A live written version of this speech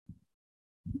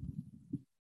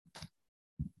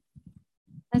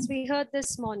As we heard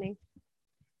this morning,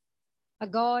 a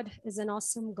God is an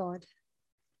awesome God.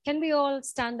 Can we all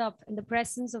stand up in the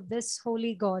presence of this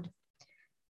holy God?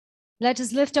 Let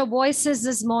us lift our voices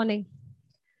this morning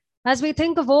as we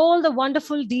think of all the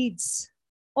wonderful deeds,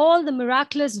 all the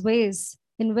miraculous ways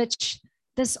in which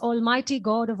this almighty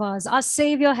God of ours, our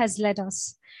Savior, has led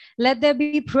us. Let there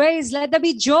be praise, let there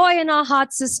be joy in our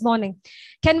hearts this morning.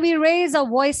 Can we raise our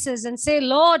voices and say,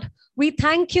 Lord, we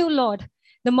thank you, Lord.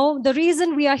 The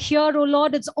reason we are here, oh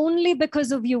Lord, it's only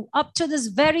because of you. Up to this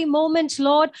very moment,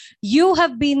 Lord, you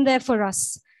have been there for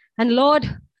us. And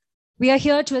Lord, we are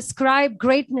here to ascribe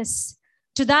greatness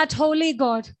to that holy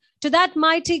God, to that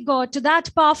mighty God, to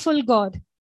that powerful God.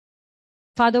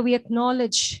 Father, we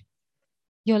acknowledge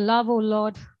your love, oh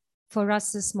Lord, for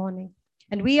us this morning.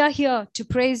 And we are here to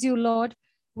praise you, Lord.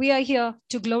 We are here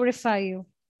to glorify you.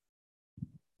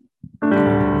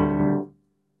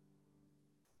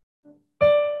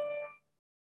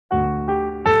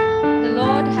 The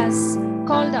Lord has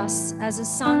called us as his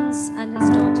sons and his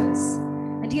daughters.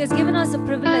 And he has given us the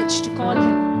privilege to call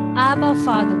him Abba,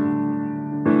 Father.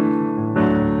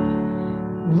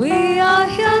 We are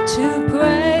here to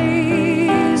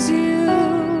praise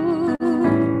you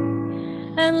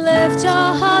and lift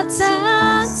our hearts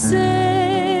and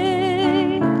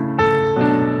sing.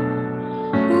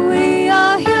 We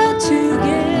are here to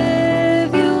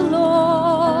give you,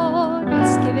 Lord.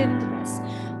 Let's give him the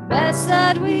best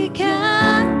that we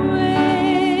can bring.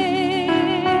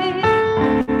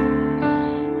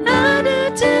 And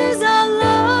it is our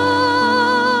love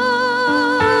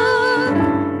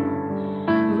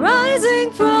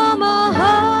rising from our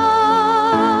hearts.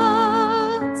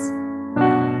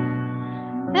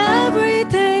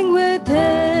 Everything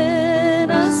within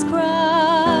us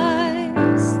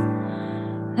cries,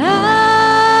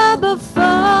 Abba,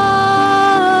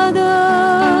 Father.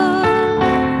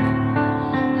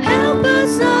 Help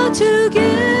us now to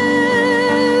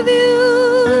give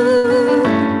you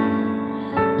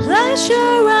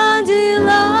pleasure and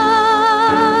delight,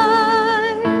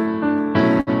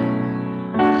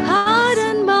 heart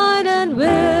and mind and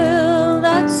will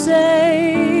that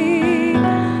say,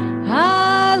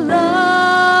 I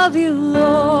love you,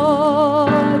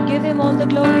 Lord. Give him all the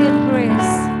glory and praise.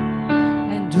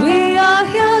 And we are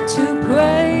here to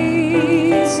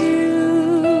praise you.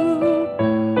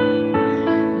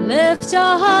 Lift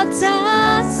our hearts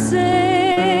and sing.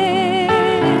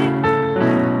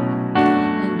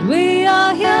 And we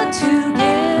are here to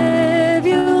give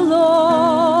you,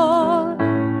 Lord,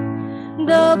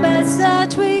 the best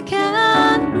that we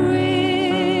can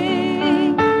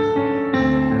bring.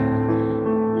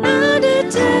 And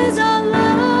it is our love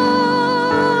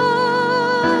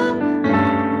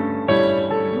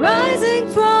rising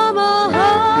from our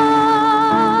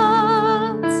hearts.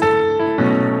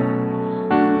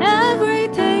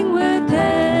 Everything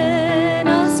within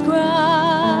us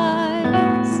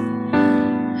cries,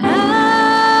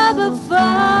 Abba,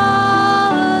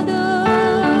 Father.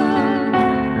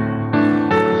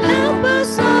 Help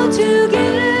us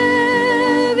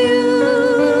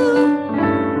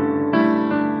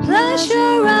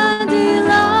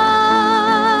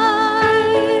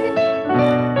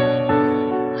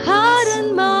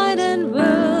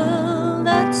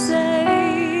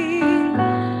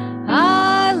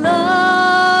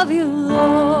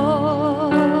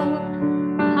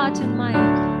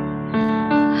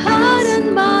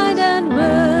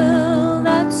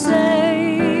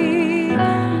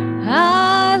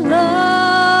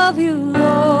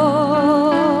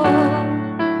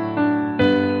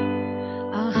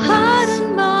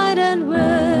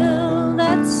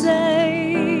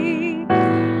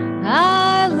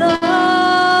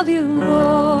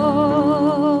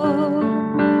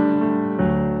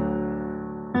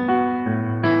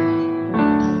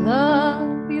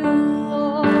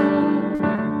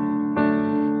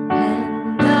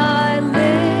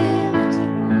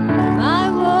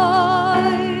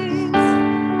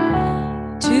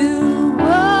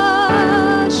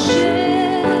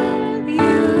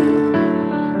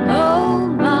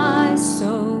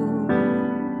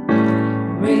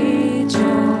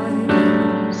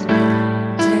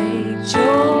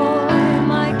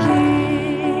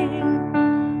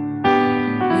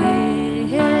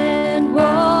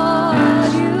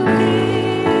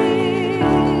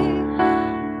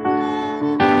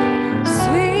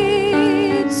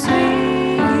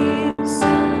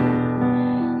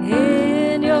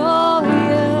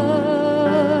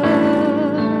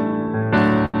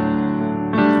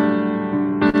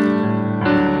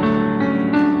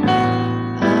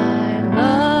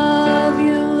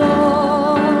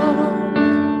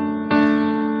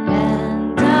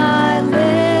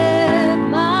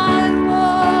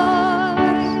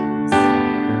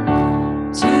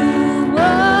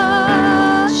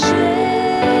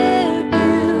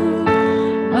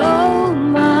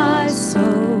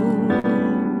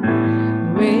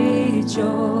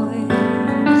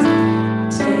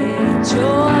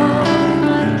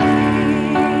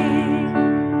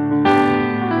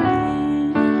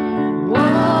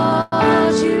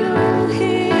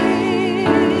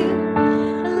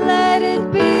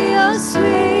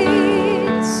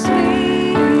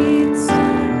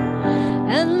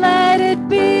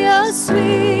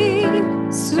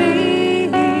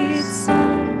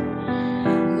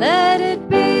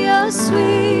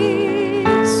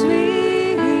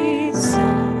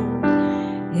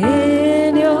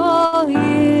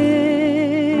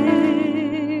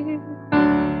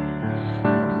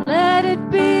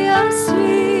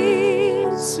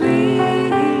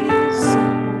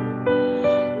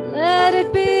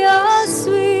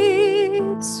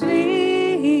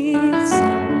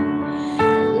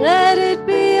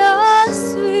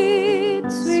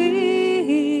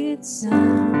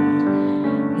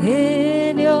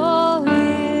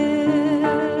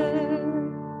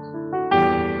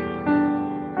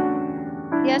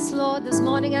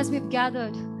morning as we've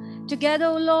gathered together,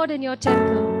 O Lord, in your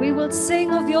temple, we will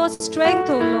sing of your strength,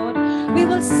 O Lord. We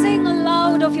will sing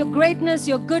aloud of your greatness,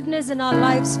 your goodness in our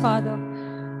lives, Father.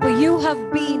 For you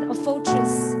have been a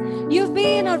fortress. You've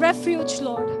been a refuge,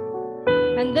 Lord.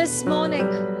 And this morning,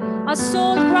 our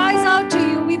soul cries out to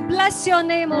you. We bless your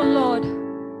name, O Lord.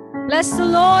 Bless the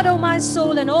Lord, O my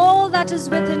soul, and all that is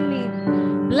within me.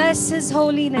 Bless his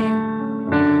holy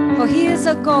name. For he is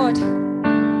a God.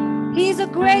 He is a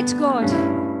great God.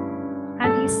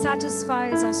 And he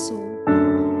satisfies our soul.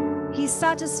 He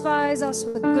satisfies us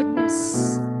with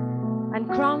goodness and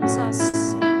crowns us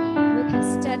with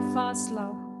his steadfast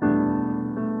love.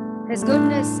 His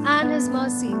goodness and his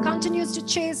mercy continues to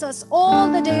chase us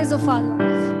all the days of our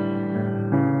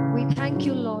life. We thank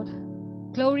you, Lord.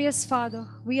 Glorious Father,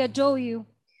 we adore you.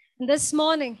 And this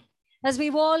morning, as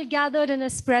we've all gathered in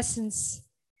his presence,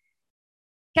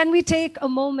 can we take a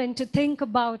moment to think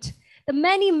about the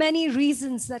many, many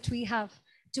reasons that we have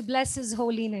to bless his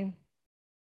holy name?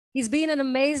 He's been an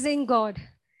amazing God.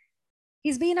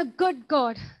 He's been a good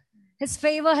God. His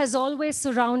favor has always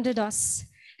surrounded us.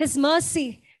 His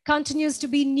mercy continues to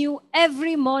be new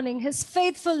every morning. His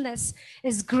faithfulness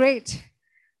is great.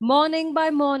 Morning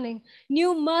by morning,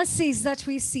 new mercies that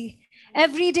we see.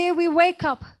 Every day we wake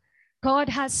up, God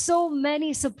has so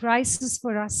many surprises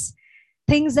for us.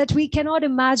 Things that we cannot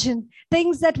imagine,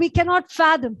 things that we cannot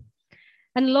fathom.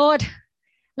 And Lord,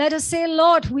 let us say,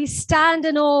 Lord, we stand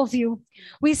in awe of you.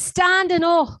 We stand in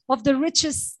awe of the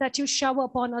riches that you shower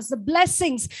upon us, the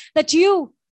blessings that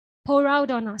you pour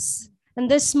out on us. And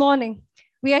this morning,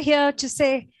 we are here to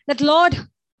say that, Lord,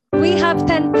 we have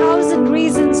 10,000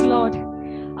 reasons, Lord.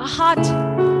 Our heart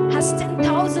has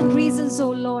 10,000 reasons,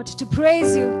 oh Lord, to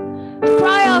praise you, to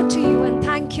cry out to you and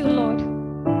thank you, Lord.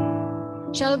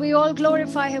 Shall we all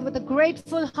glorify him with a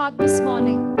grateful heart this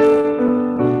morning?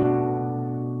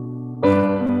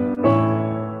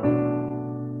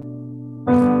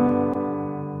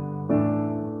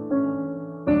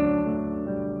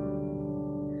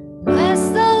 Bless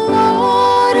the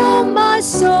Lord, oh my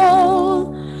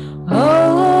soul,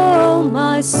 oh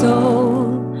my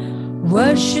soul.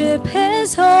 Worship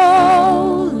his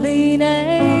holy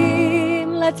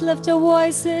name. Let's lift our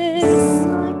voices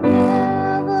like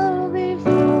never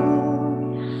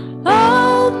before.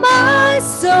 Oh, my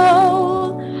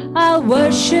soul, I'll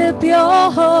worship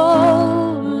your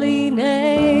holy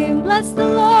name. Bless the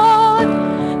Lord, oh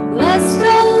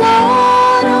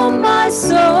my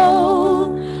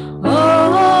soul,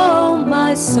 oh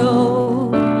my soul.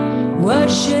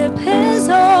 Worship his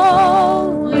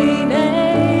holy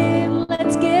name.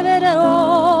 Let's give it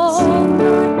all.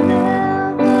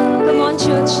 Come on,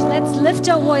 church, let's lift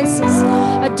our voices.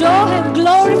 Adore him,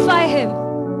 glorify him.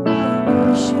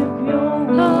 Worship your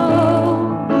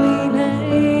holy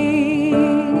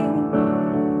name.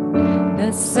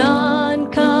 The sun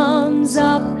comes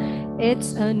up,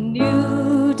 it's a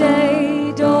new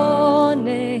day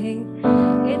dawning.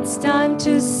 It's time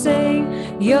to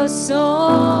sing your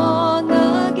song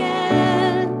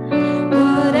again.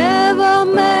 Whatever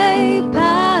may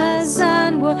pass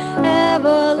and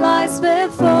whatever lies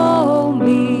before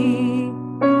me,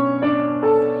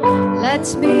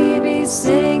 let me be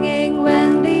singing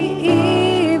when the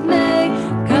evening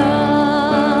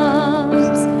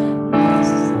comes.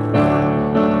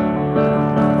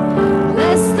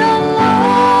 Bless the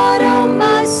Lord, oh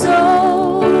my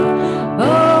soul,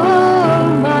 oh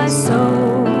my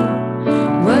soul.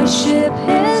 Worship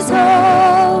his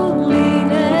holy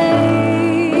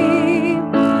name.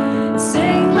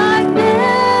 Sing like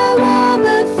never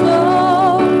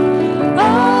before.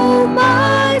 Oh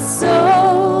my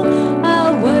soul,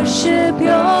 I'll worship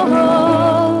your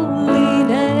holy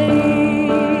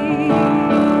name.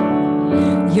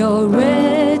 You're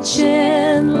rich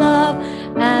in love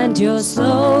and you're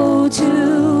slow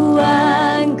to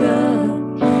anger.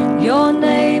 Your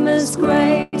name is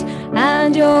great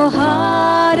and your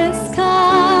heart is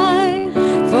kind.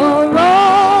 For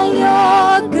all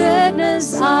your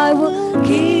goodness, I will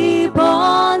keep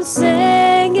on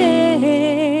singing.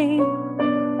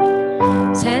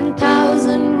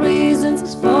 10,000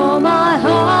 reasons for my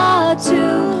heart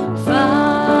to find.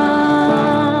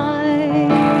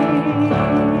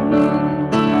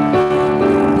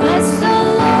 Bless the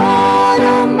Lord,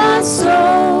 oh my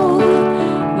soul,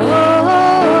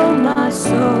 oh my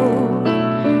soul.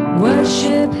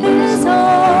 Worship his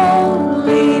holy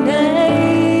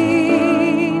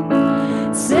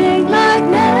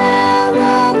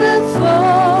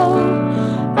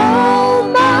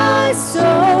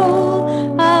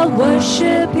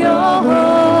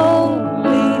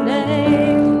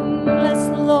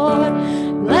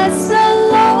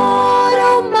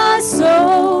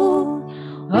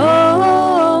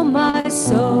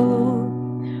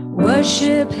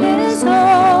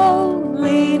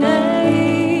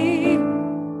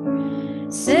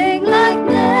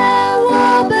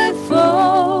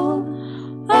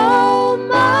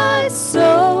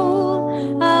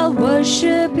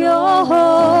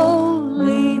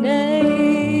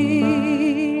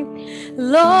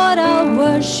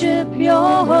worship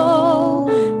your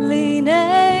holy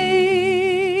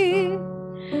name.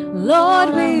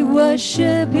 Lord, we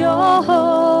worship your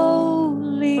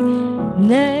holy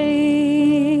name.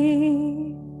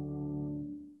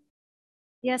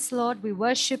 Yes, Lord, we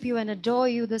worship you and adore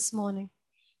you this morning.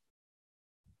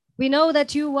 We know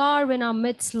that you are in our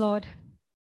midst, Lord,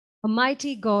 a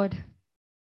mighty God,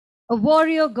 a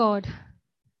warrior God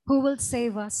who will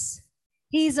save us.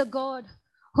 He is a God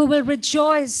who will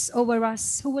rejoice over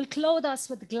us, who will clothe us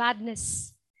with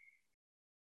gladness.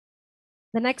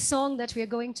 The next song that we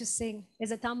are going to sing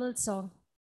is a Tamil song.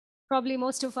 Probably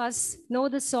most of us know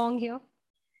the song here.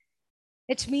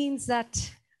 It means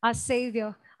that our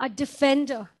Savior, our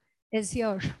defender is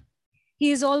here.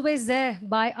 He is always there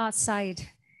by our side.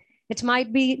 It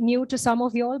might be new to some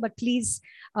of you all, but please,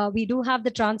 we do have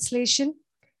the translation.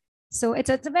 So it's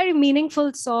a very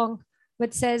meaningful song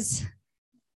which says,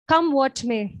 "Come what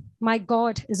may, my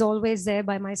God is always there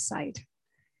by my side."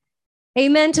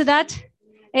 Amen to that?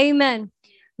 Amen.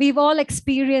 We've all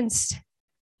experienced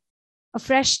a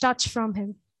fresh touch from him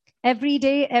every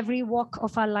day, every walk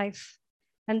of our life.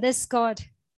 And this God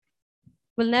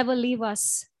will never leave us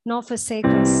nor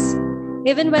forsake us.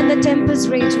 Even when the tempest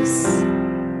rages,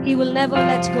 he will never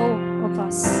let go of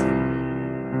us.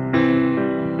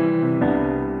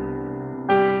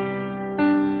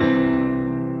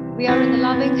 We are in the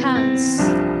loving hands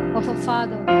of a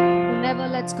Father who never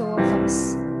lets go of us.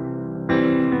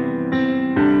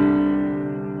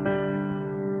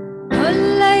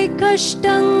 தொல்லை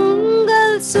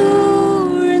கஷ்டங்கள்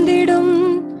சூழ்ந்திடும்,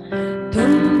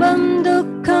 துன்பம்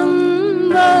துக்கம்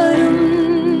வரும்,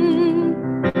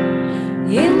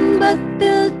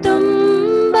 இன்பத்தில்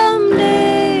துன்பம்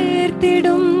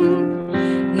நேர்த்திடும்,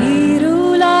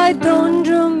 இருளாய்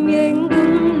தோன்றும்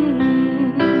எங்கும்,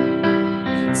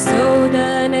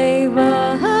 சோதனை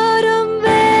வரும்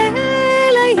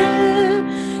வேளையில்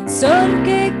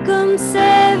சொற்கேட்கும்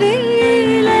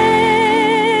செவியிலே,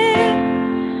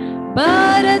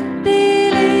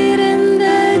 பாரத்தில்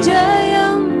இருந்து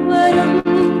ஜெயம் வரும்,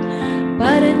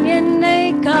 பரன் என்னை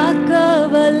காக்க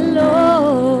வல்லோ.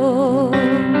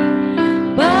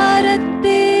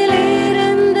 பாரத்தில்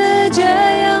இருந்து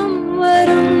ஜெயம்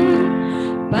வரும்,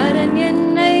 பரன்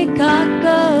என்னை காக்க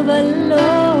வல்லோ.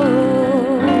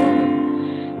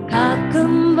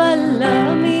 காக்கும் வல்ல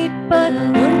மீட்பர்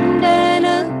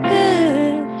உண்டெனக்கு,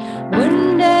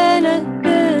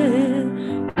 உண்டெனக்கு,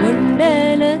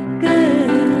 உண்டெனக்கு.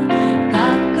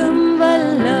 காக்கும்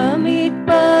வல்ல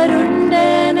மீட்பர்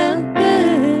உண்டெனக்கு,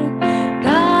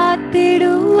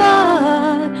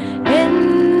 காத்திடுவார்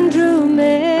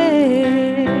என்றுமே.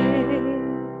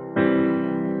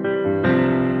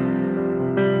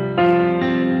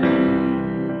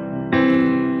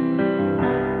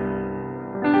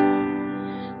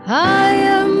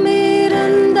 ஆயம்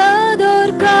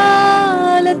இருந்ததோர்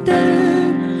காலத்தில்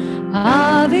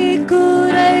ஆவி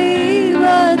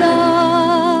குறைவதா,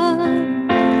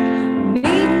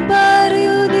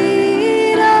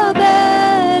 மீட்பருதீர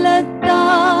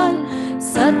பலத்தால்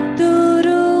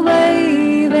சத்துருவை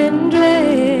வென்றே.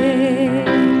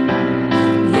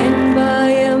 என்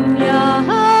பயம்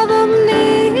யாவும்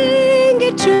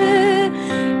நீங்கிற்று,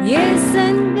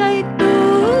 இயேசங்கை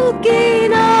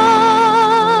தூக்கினார்,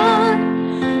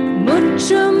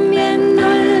 முற்றும் என்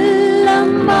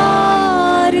உள்ளம்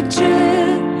மாறிற்று,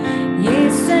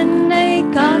 இயேசன்னை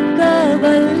காக்க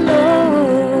வல்லோ.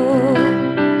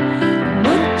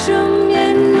 முற்றும்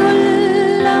என்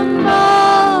உள்ளம்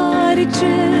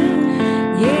மாறிற்று,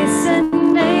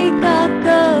 இயேசன்னை காக்க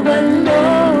வல்லோ.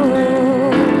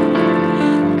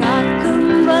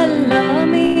 காக்கும் வல்ல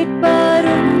மீட்பர்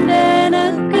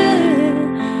உண்டெனக்கு,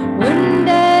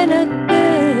 உண்டெனக்கு,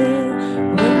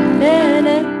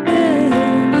 உண்டெனக்கு.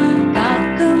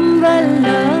 காக்கும் வல்ல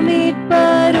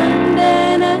மீட்பர்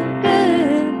உண்டெனக்கு,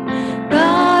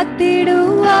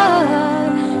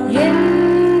 காத்திடுவார்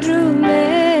என்றுமே.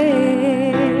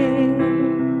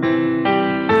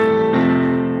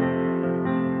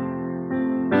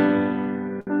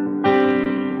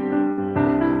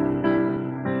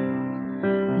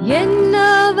 என்ன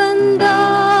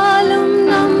வந்தாலும்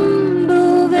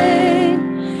நம்புவேன்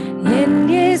என்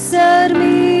இயேசர்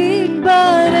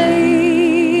மீட்பரை.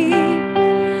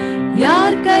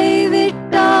 யார்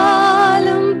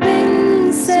கைவிட்டாலும் பின்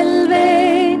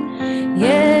செல்வேன்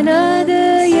எனது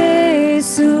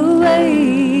இயேசுவை.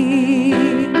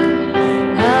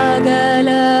 அகல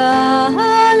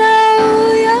ஆழ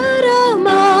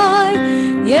உயரமாய்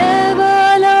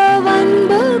எவ்வளவு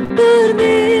அன்பு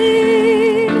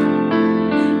கூர்ந்தீர்,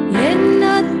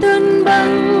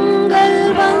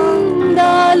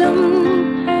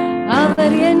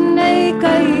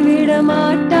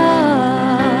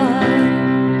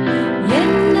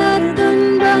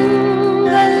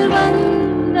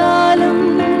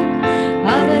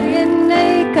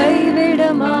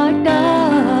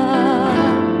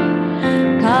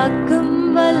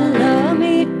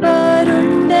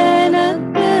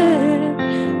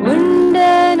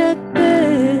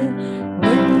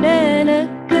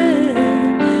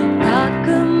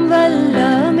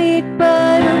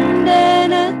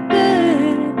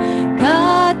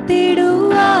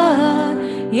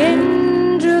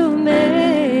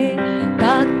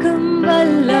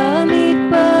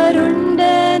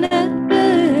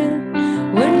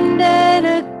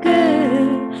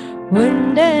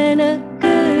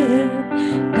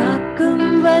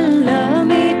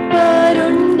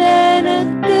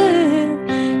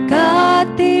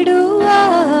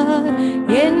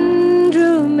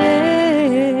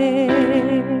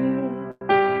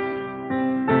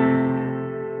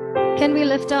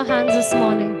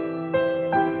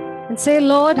 and say,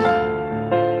 Lord,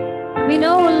 we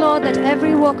know, Lord, that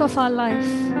every walk of our life,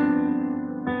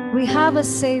 we have a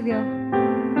Savior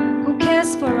who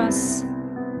cares for us,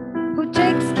 who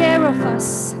takes care of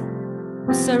us,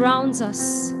 who surrounds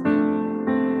us.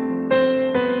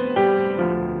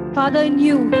 Father, in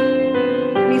you,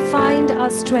 we find our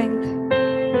strength.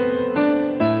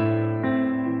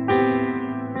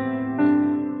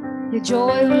 Your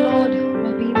joy, Lord,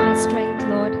 will be my strength,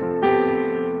 Lord.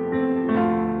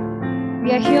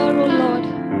 We are here, O Lord.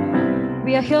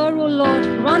 We are here, O Lord,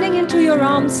 running into your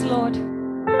arms, Lord,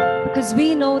 because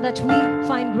we know that we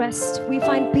find rest. We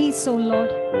find peace, O Lord,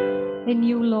 in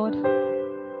you, Lord.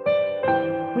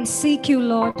 We seek you,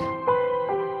 Lord.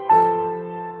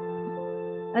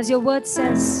 As your word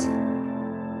says,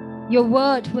 your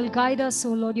word will guide us,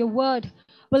 O Lord. Your word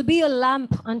will be a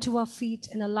lamp unto our feet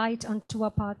and a light unto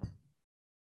our path.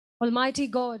 Almighty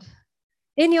God,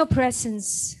 in your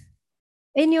presence,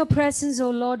 O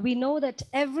Lord, we know that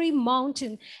every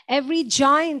mountain, every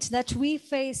giant that we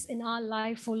face in our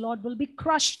life, O Lord, will be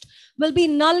crushed, will be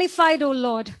nullified, O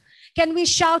Lord. Can we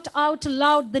shout out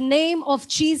loud the name of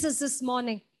Jesus this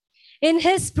morning? In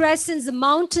his presence, the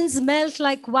mountains melt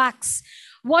like wax.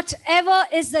 Whatever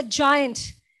is the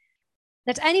giant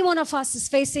that any one of us is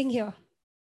facing here,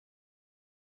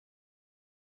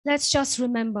 let's just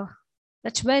remember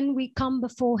that when we come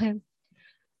before him,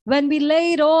 when we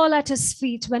lay it all at his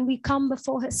feet, when we come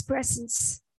before his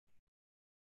presence,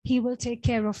 he will take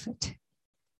care of it.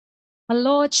 Our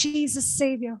Lord Jesus,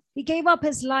 Savior, he gave up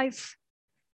his life.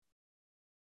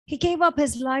 He gave up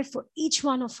his life for each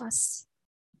one of us.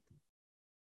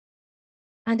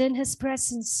 And in his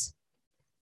presence,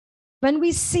 when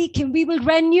we seek him, we will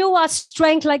renew our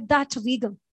strength like that of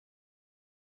eagle.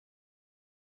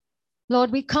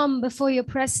 Lord, we come before your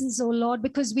presence, O Lord,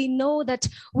 because we know that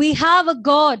we have a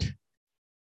God,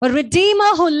 a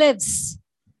Redeemer who lives,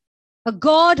 a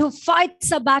God who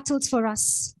fights our battles for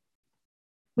us.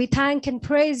 We thank and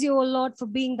praise you, O Lord, for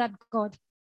being that God.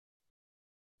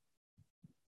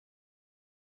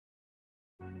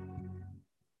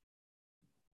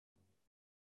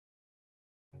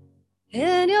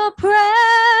 In your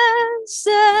presence,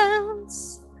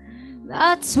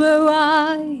 that's where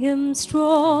I am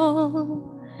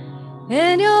strong.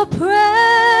 In your presence,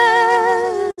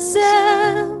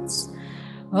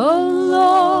 oh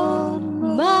Lord,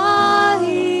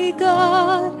 my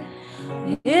God.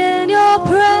 In your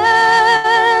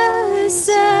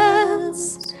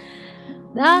presence,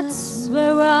 that's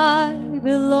where I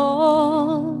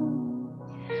belong.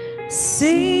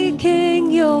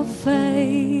 Seeking your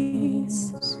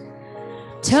face,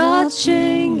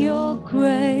 touching your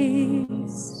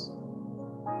grace.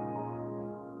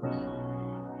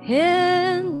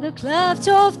 In the cleft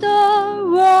of the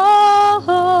rock,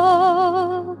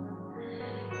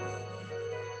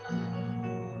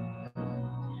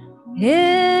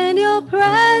 in your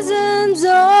presence,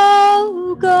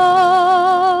 oh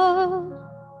God,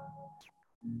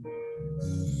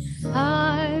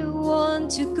 I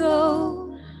want to go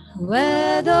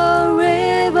where the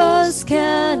rivers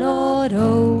cannot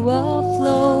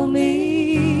overflow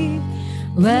me,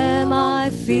 where my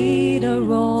feet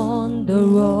are on the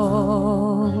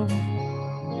rock.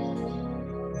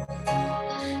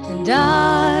 And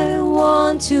I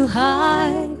want to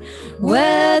hide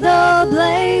where the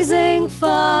blazing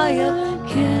fire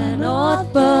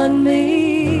cannot burn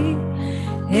me,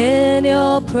 in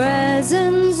your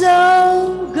presence,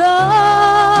 oh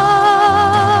God.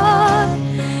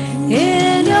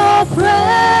 In your presence,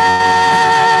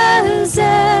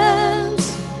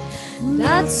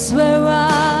 that's where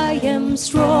I am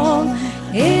strong.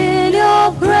 In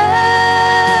your presence,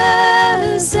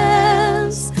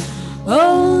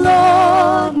 oh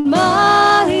Lord,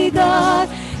 my God.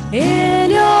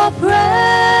 In your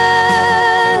presence,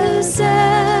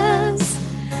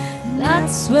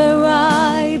 that's where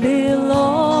I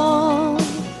belong.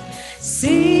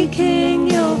 Seeking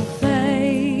your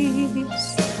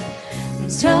face,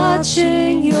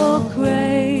 touching your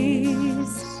grace.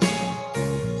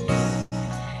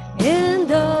 In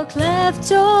the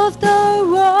cleft of the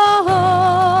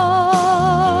rock,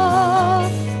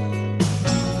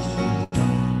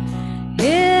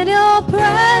 in your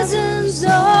presence,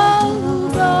 oh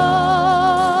God,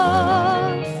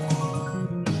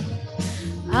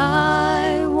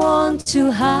 I want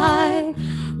to hide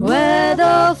where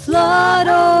the flood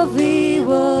of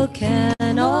evil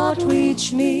cannot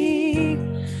reach me,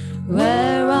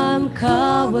 where I'm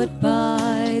covered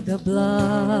by the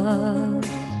blood.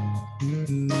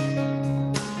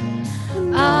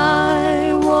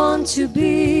 I want to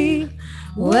be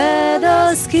where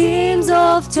the schemes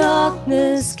of darkness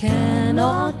darkness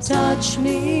cannot touch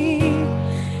me.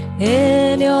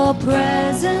 In your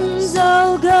presence,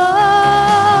 oh God,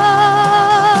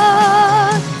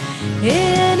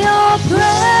 in your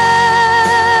presence,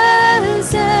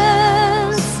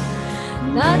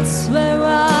 that's where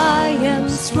I am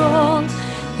strong.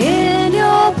 In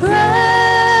your presence,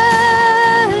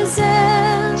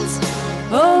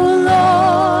 oh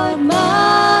Lord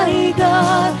my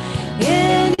God,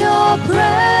 in your presence,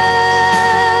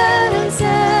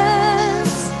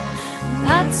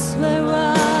 that's where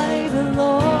I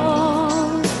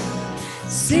belong.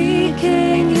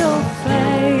 Seeking your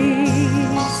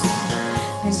face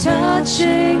and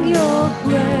touching your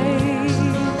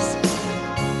grace.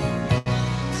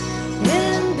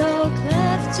 In the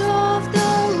cleft of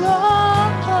the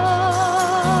rock,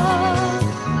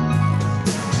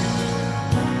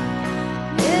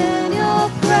 in your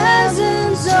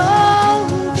presence,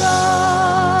 oh God,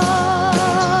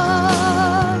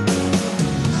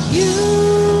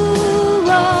 you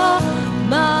are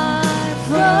my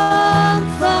firm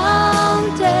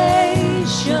foundation.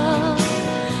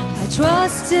 I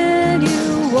trust in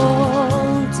you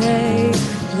all day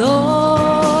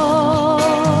long.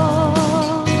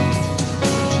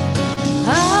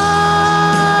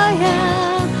 I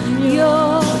am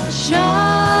your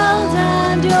child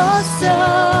and your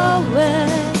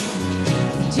servant.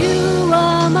 You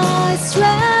are my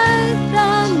strength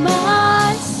and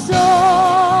my soul.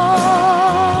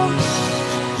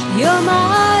 You're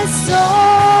my soul.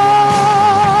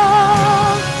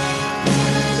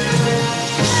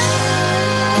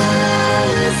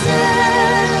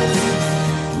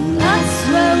 That's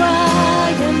where I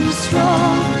am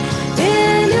strong.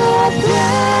 In your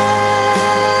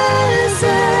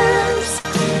presence,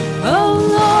 oh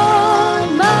Lord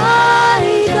my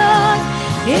God,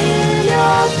 in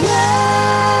your presence,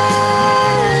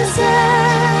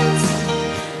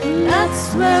 that's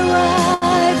where I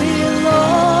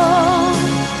belong.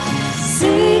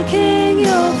 Seeking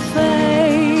your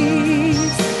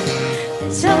face,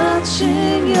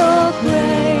 touching your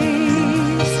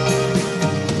grace.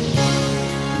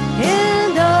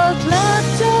 In the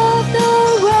cleft of the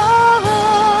rock,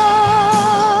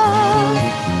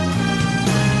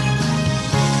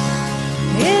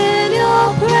 in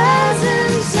your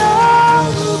presence,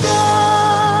 oh God,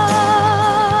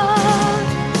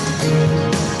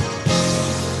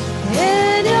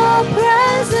 in your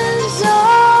presence,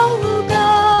 oh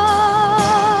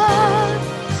God,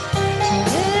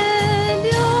 in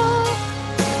your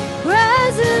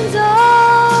presence,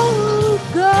 oh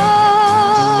God.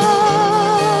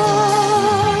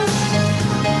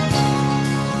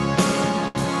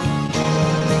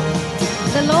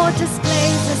 The Lord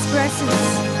displays His presence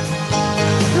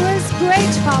through His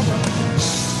great power.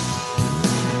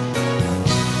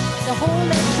 The whole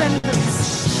earth trembles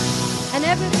and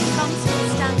everything comes to a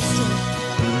standstill.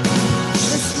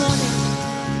 This morning,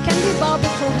 can we bow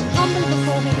before Him, humble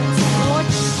before Him and say, Lord,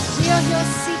 we are here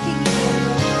seeking You, O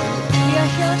Lord. We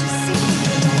are here to seek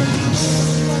You, O Lord, and we know that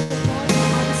You are the God who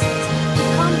answers, who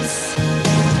comes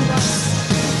to us,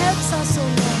 who helps us, O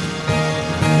Lord.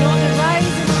 Lord,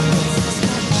 arise in our midst this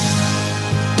morning.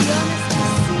 We earnestly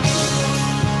seek You, Lord.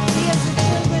 We as Your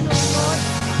children, O Lord,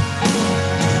 we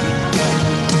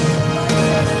come before You,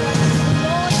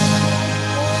 Lord,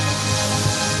 Lord,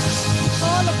 we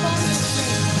call upon His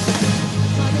name.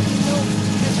 Father, we know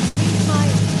that we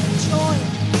find joy,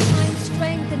 we find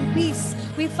strength and peace,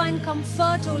 we find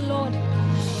comfort, O Lord.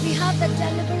 We have the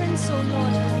deliverance, O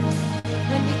Lord,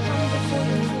 when we come before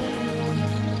Your throne, O Lord.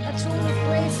 A throne of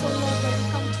grace, O Lord, where we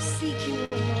come to seek You, O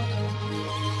Lord.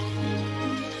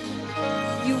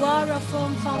 You are a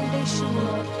firm foundation,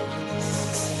 Lord,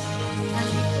 and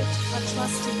we put our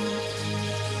trust in You.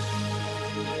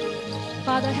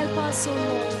 Father, help us, O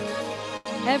Lord,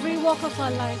 every walk of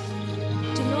our life,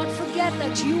 to not forget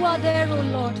that You are there, O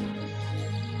Lord,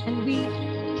 and we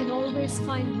can always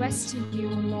find rest in You,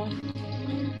 O Lord.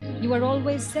 You are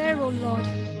always there, O Lord,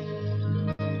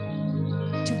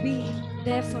 to be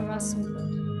there for us, O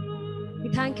Lord. We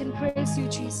thank and praise You,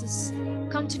 Jesus.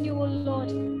 Continue, O Lord,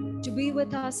 to be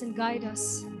with us and guide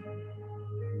us.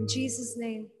 In Jesus'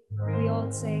 name, we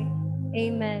all say,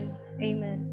 Amen. Amen.